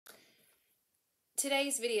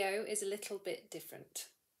Today's video is a little bit different.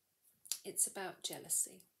 It's about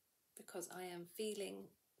jealousy because I am feeling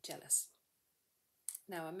jealous.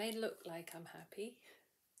 Now, I may look like I'm happy,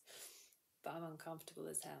 but I'm uncomfortable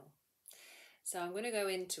as hell. So I'm going to go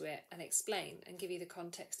into it and explain and give you the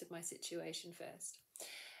context of my situation first.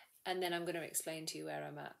 And then I'm going to explain to you where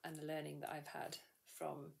I'm at and the learning that I've had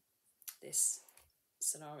from this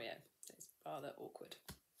scenario. It's rather awkward.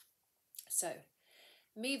 So,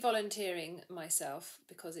 me volunteering myself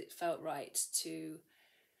because it felt right to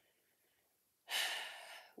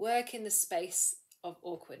work in the space of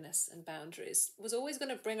awkwardness and boundaries was always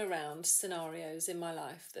going to bring around scenarios in my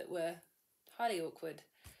life that were highly awkward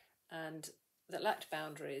and that lacked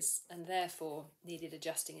boundaries and therefore needed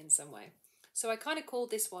adjusting in some way. So I kind of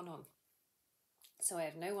called this one on. So I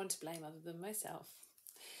have no one to blame other than myself.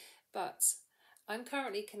 But I'm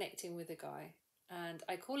currently connecting with a guy, and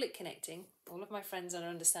I call it connecting. All of my friends are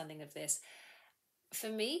understanding of this. For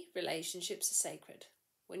me, relationships are sacred.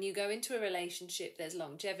 When you go into a relationship, there's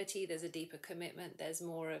longevity, there's a deeper commitment, there's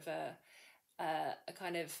more of a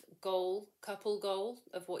kind of goal, couple goal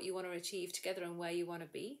of what you want to achieve together and where you want to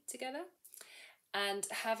be together. And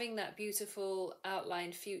having that beautiful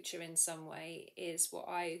outlined future in some way is what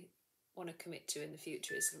I want to commit to in the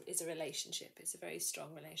future, is a relationship. It's a very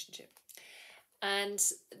strong relationship. And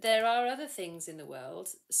there are other things in the world,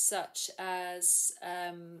 such as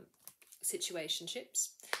situationships,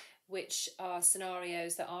 which are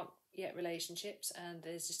scenarios that aren't yet relationships and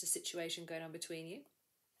there's just a situation going on between you.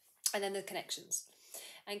 And then the connections.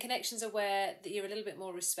 And connections are where you're a little bit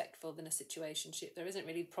more respectful than a situationship. There isn't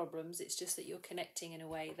really problems, it's just that you're connecting in a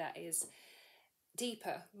way that is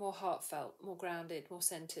deeper, more heartfelt, more grounded, more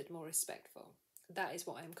centred, more respectful. That is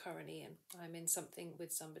what I'm currently in. I'm in something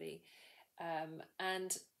with somebody.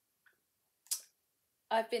 And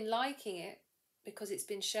I've been liking it because it's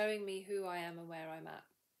been showing me who I am and where I'm at.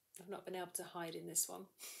 I've not been able to hide in this one.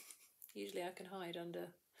 Usually I can hide under,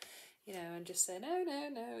 and just say, no,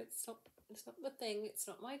 it's not the thing, it's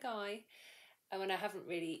not my guy. And when I haven't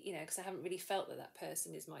really, because I haven't really felt that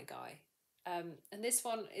person is my guy. And this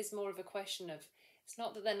one is more of a question of, it's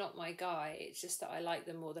not that they're not my guy, it's just that I like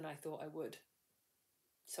them more than I thought I would.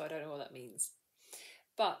 So I don't know what that means.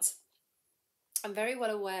 But I'm very well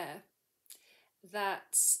aware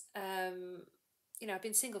that, I've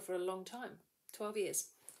been single for a long time, 12 years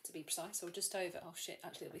to be precise, or just over. Oh shit,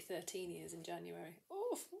 actually it'll be 13 years in January.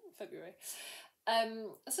 Oh, February.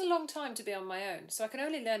 That's a long time to be on my own. So I can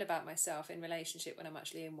only learn about myself in relationship when I'm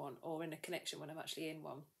actually in one, or in a connection when I'm actually in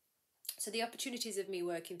one. So the opportunities of me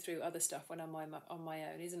working through other stuff when I'm on my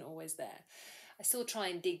own isn't always there. I still try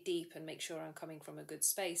and dig deep and make sure I'm coming from a good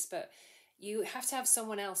space, but you have to have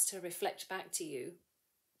someone else to reflect back to you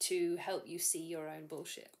to help you see your own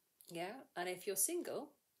bullshit. Yeah? And if you're single,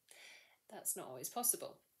 that's not always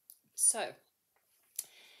possible. So,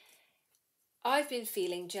 I've been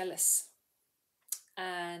feeling jealous.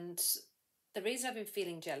 And the reason I've been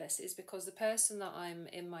feeling jealous is because the person that I'm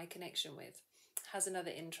in my connection with has another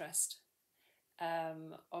interest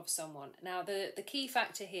of someone. Now, the key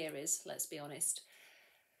factor here is, let's be honest,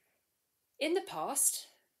 in the past,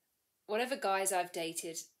 whatever guys I've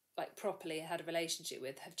dated, like properly had a relationship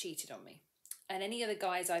with, have cheated on me. And any other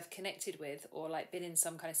guys I've connected with or like been in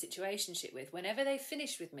some kind of situationship with, whenever they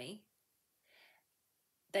finish with me,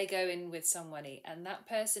 they go in with somebody, and that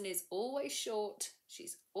person is always short.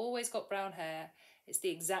 She's always got brown hair. It's the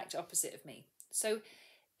exact opposite of me. So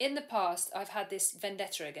in the past, I've had this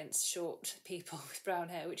vendetta against short people with brown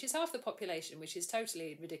hair, which is half the population, which is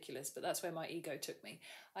totally ridiculous, but that's where my ego took me.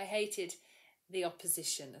 I hated the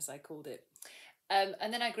opposition, as I called it.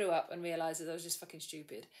 And then I grew up and realised that I was just fucking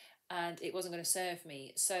stupid and it wasn't going to serve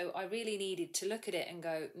me. So I really needed to look at it and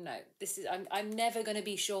go, no, I'm never going to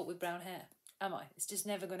be short with brown hair, am I? It's just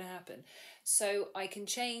never going to happen. So I can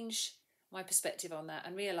change my perspective on that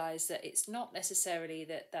and realise that it's not necessarily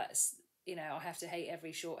that's, I have to hate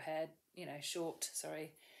every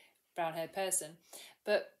brown-haired person.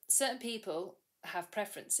 But certain people have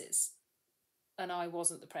preferences and I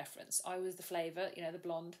wasn't the preference. I was the flavour, the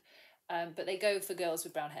blonde. But they go for girls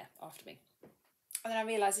with brown hair after me. And then I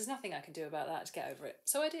realised there's nothing I can do about that to get over it.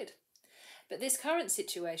 So I did. But this current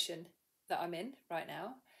situation that I'm in right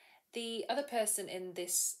now, the other person in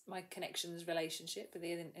my connections relationship,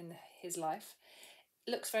 in his life,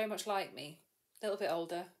 looks very much like me. A little bit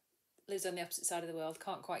older, lives on the opposite side of the world,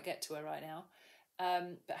 can't quite get to her right now,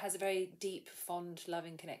 but has a very deep, fond,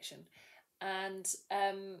 loving connection. And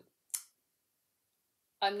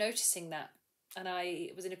I'm noticing that. And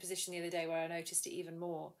I was in a position the other day where I noticed it even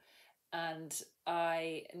more. And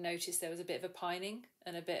I noticed there was a bit of a pining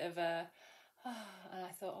and a bit of and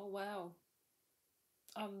I thought, oh, wow,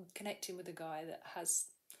 I'm connecting with a guy that has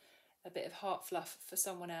a bit of heart fluff for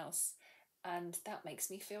someone else, and that makes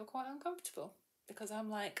me feel quite uncomfortable because I'm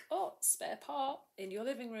like, oh, spare part in your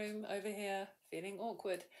living room over here, feeling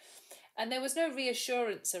awkward. And there was no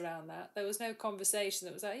reassurance around that. There was no conversation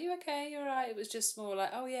that was like, "Are you okay? You're right." It was just more like,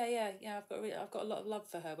 "Oh yeah. I've got a lot of love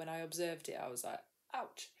for her." When I observed it, I was like,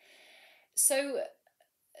 "Ouch." So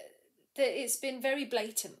it's been very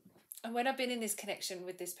blatant. And when I've been in this connection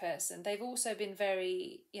with this person, they've also been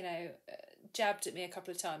very, jabbed at me a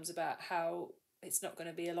couple of times about how it's not going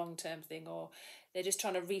to be a long-term thing, or they're just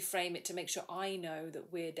trying to reframe it to make sure I know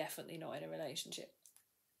that we're definitely not in a relationship.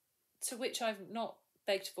 To which I've not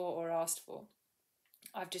begged for or asked for.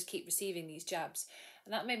 I've just keep receiving these jabs.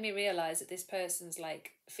 And that made me realise that this person's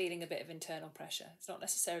like feeling a bit of internal pressure. It's not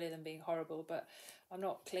necessarily them being horrible, but I'm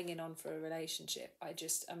not clinging on for a relationship. I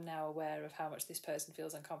just am now aware of how much this person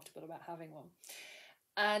feels uncomfortable about having one.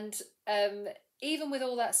 And even with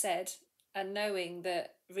all that said, and knowing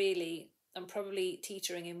that really I'm probably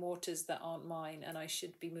teetering in waters that aren't mine and I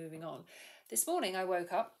should be moving on, this morning I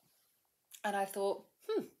woke up and I thought,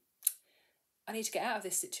 I need to get out of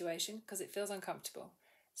this situation because it feels uncomfortable.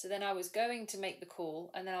 So then I was going to make the call,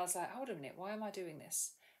 and then I was like, hold a minute, why am I doing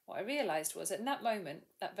this? What I realised was in that moment,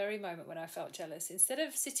 that very moment when I felt jealous, instead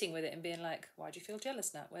of sitting with it and being like, why do you feel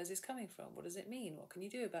jealous, Nat? Where's this coming from? What does it mean? What can you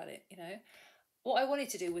do about it? What I wanted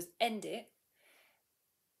to do was end it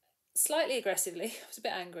slightly aggressively. I was a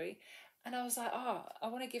bit angry. And I was like, I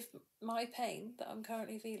want to give my pain that I'm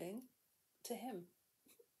currently feeling to him.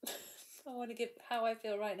 I want to give how I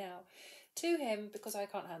feel right now to him because I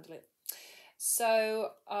can't handle it.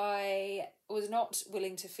 So I was not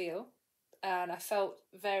willing to feel, and I felt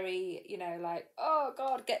very, like, oh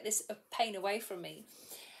God, get this pain away from me.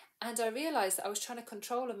 And I realised that I was trying to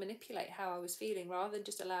control and manipulate how I was feeling rather than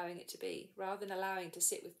just allowing it to be, rather than allowing to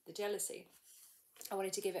sit with the jealousy. I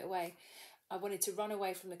wanted to give it away. I wanted to run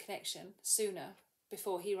away from the connection sooner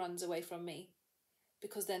before he runs away from me,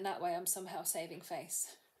 because then that way I'm somehow saving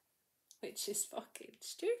face, which is fucking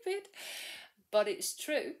stupid, but it's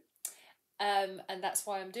true. And that's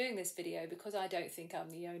why I'm doing this video, because I don't think I'm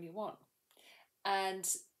the only one. And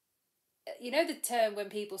the term when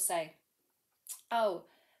people say, oh,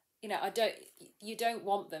 you don't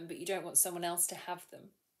want them, but you don't want someone else to have them.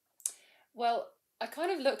 Well, I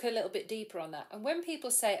kind of look a little bit deeper on that. And when people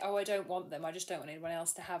say, oh, I don't want them, I just don't want anyone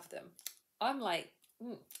else to have them, I'm like,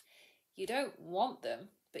 you don't want them,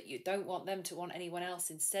 but you don't want them to want anyone else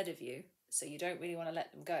instead of you. So you don't really want to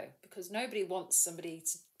let them go, because nobody wants somebody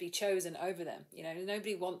to be chosen over them.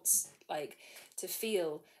 Nobody wants to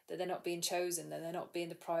feel that they're not being chosen, that they're not being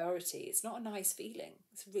the priority. It's not a nice feeling.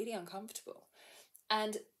 It's really uncomfortable.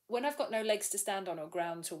 And when I've got no legs to stand on or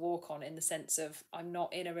ground to walk on, in the sense of I'm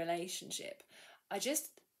not in a relationship, I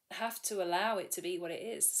just have to allow it to be what it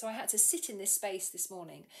is. So I had to sit in this space this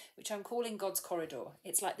morning, which I'm calling God's corridor.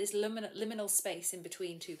 It's like this liminal space in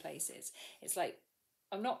between two places. It's like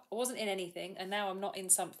I wasn't in anything, and now I'm not in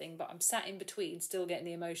something, but I'm sat in between, still getting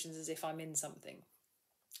the emotions as if I'm in something.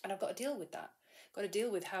 And I've got to deal with that. I've got to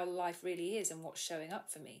deal with how life really is and what's showing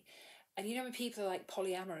up for me. And when people are like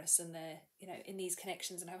polyamorous and they're, in these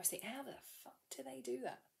connections, and I always think, how the fuck do they do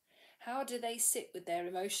that? How do they sit with their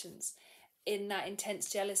emotions in that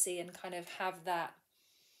intense jealousy and kind of have that,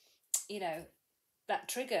 that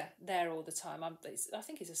trigger there all the time? I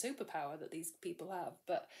think it's a superpower that these people have.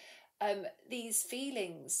 But these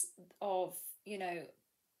feelings of,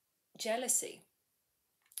 jealousy,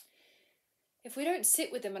 if we don't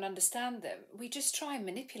sit with them and understand them, we just try and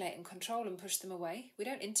manipulate and control and push them away. We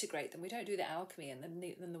don't integrate them. We don't do the alchemy and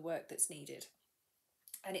the work that's needed.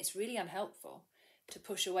 And it's really unhelpful to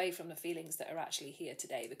push away from the feelings that are actually here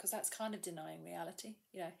today, because that's kind of denying reality.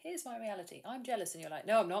 Here's my reality. I'm jealous. And you're like,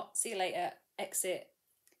 no, I'm not. See you later. Exit.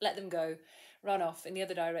 Let them go. Run off in the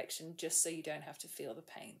other direction just so you don't have to feel the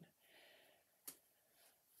pain.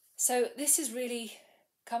 So this has really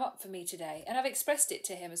come up for me today, and I've expressed it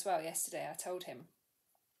to him as well yesterday. I told him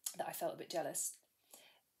that I felt a bit jealous,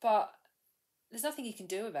 but there's nothing he can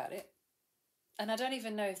do about it. And I don't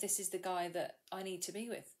even know if this is the guy that I need to be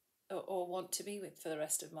with or want to be with for the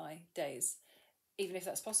rest of my days, even if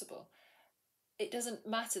that's possible. It doesn't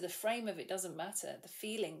matter. The frame of it doesn't matter. The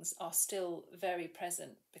feelings are still very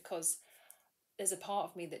present, because there's a part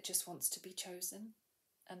of me that just wants to be chosen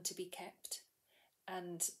and to be kept.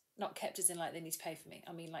 And not kept as in like they need to pay for me.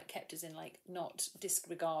 I mean like kept as in like not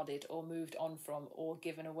disregarded or moved on from or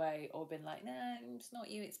given away or been like, no, it's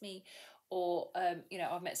not you, it's me. Or,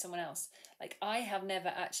 I've met someone else. Like, I have never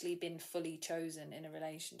actually been fully chosen in a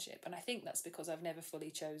relationship. And I think that's because I've never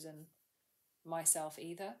fully chosen myself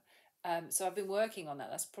either. So I've been working on that.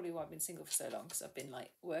 That's probably why I've been single for so long, because I've been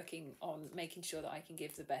like working on making sure that I can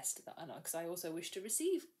give the best that I know, because I also wish to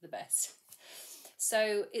receive the best.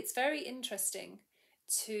 So it's very interesting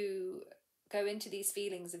to go into these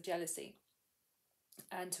feelings of jealousy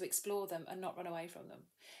and to explore them and not run away from them.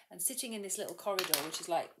 And sitting in this little corridor, which is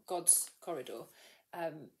like God's corridor,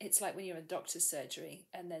 it's like when you're in a doctor's surgery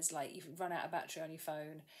and there's like, you've run out of battery on your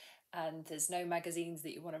phone and there's no magazines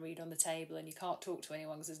that you want to read on the table and you can't talk to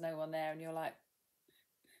anyone because there's no one there, and you're like,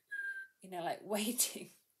 you know, like waiting,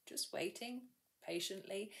 just waiting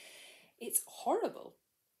patiently. It's horrible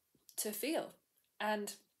to feel.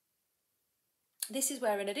 And this is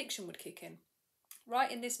where an addiction would kick in.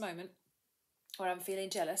 Right in this moment where I'm feeling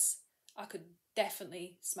jealous, I could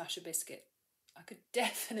definitely smash a biscuit. I could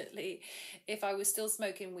definitely, if I was still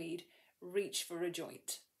smoking weed, reach for a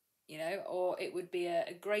joint, you know, or it would be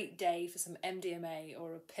a great day for some MDMA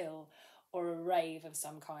or a pill or a rave of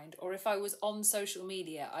some kind. Or if I was on social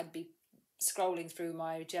media, I'd be scrolling through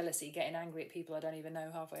my jealousy, getting angry at people I don't even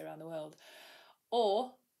know halfway around the world.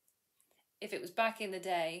 Or if it was back in the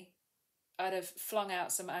day, I'd have flung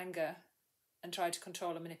out some anger and tried to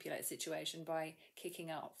control and manipulate the situation by kicking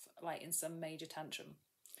out like in some major tantrum,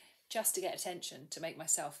 just to get attention, to make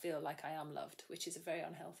myself feel like I am loved, which is a very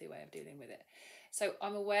unhealthy way of dealing with it. So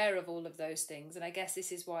I'm aware of all of those things, and I guess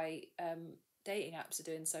this is why dating apps are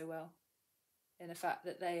doing so well, in the fact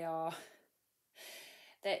that they're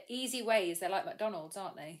easy ways. They're like McDonald's,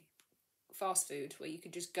 aren't they? Fast food, where you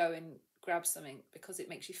can just go and grab something because it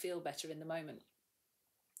makes you feel better in the moment.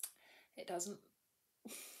 It doesn't.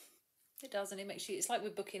 It doesn't. It makes you, it's like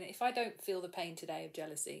we're booking it. If I don't feel the pain today of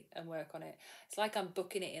jealousy and work on it, it's like I'm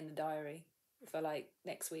booking it in the diary for like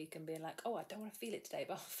next week and being like, oh, I don't want to feel it today,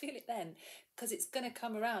 but I'll feel it then, because it's going to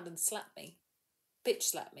come around and slap me, bitch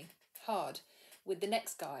slap me hard with the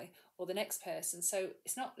next guy or the next person. So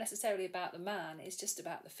it's not necessarily about the man, it's just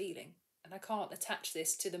about the feeling. And I can't attach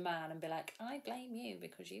this to the man and be like, I blame you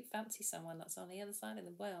because you fancy someone that's on the other side of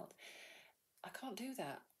the world. I can't do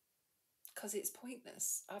that, because it's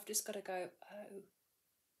pointless. I've just got to go, oh,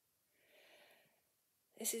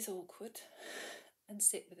 this is awkward, and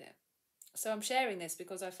sit with it. So I'm sharing this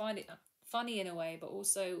because I find it funny in a way, but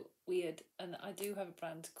also weird. And I do have a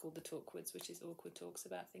brand called The Talkwards, which is awkward talks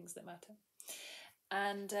about things that matter.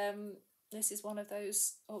 And this is one of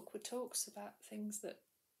those awkward talks about things that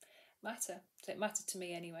matter. So it mattered to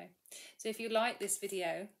me anyway. So if you like this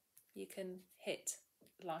video, you can hit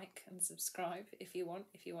like and subscribe if you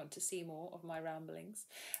want to see more of my ramblings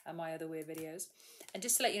and my other weird videos. And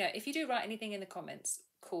just to let you know, if you do write anything in the comments,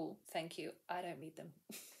 cool, thank you. I don't read them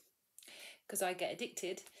because I get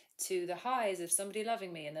addicted to the highs of somebody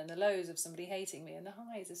loving me and then the lows of somebody hating me and the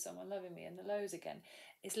highs of someone loving me and the lows again.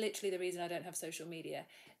 It's literally the reason I don't have social media.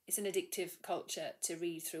 It's an addictive culture to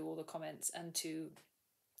read through all the comments and to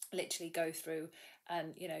literally go through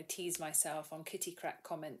and, you know, tease myself on kitty crack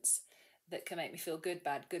comments that can make me feel good,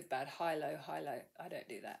 bad, high, low, high, low. I don't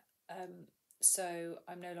do that. So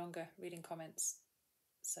I'm no longer reading comments.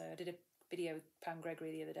 So I did a video with Pam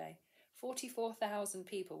Gregory the other day. 44,000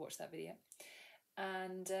 people watched that video.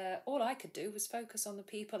 And all I could do was focus on the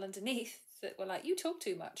people underneath that were like, you talk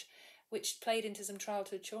too much, which played into some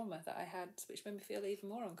childhood trauma that I had, which made me feel even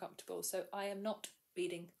more uncomfortable. So I am not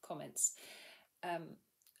reading comments. And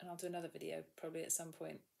I'll do another video probably at some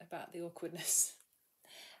point about the awkwardness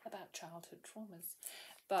about childhood traumas.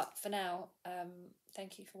 But for now,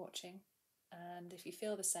 thank you for watching. And if you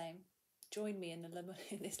feel the same, join me in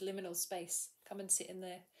this liminal space. Come and sit in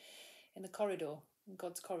the corridor, in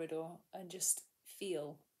God's corridor, and just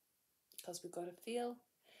feel. Because we've got to feel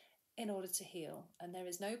in order to heal. And there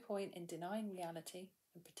is no point in denying reality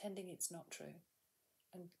and pretending it's not true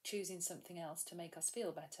and choosing something else to make us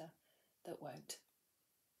feel better that won't.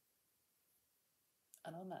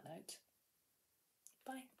 And on that note,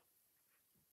 bye.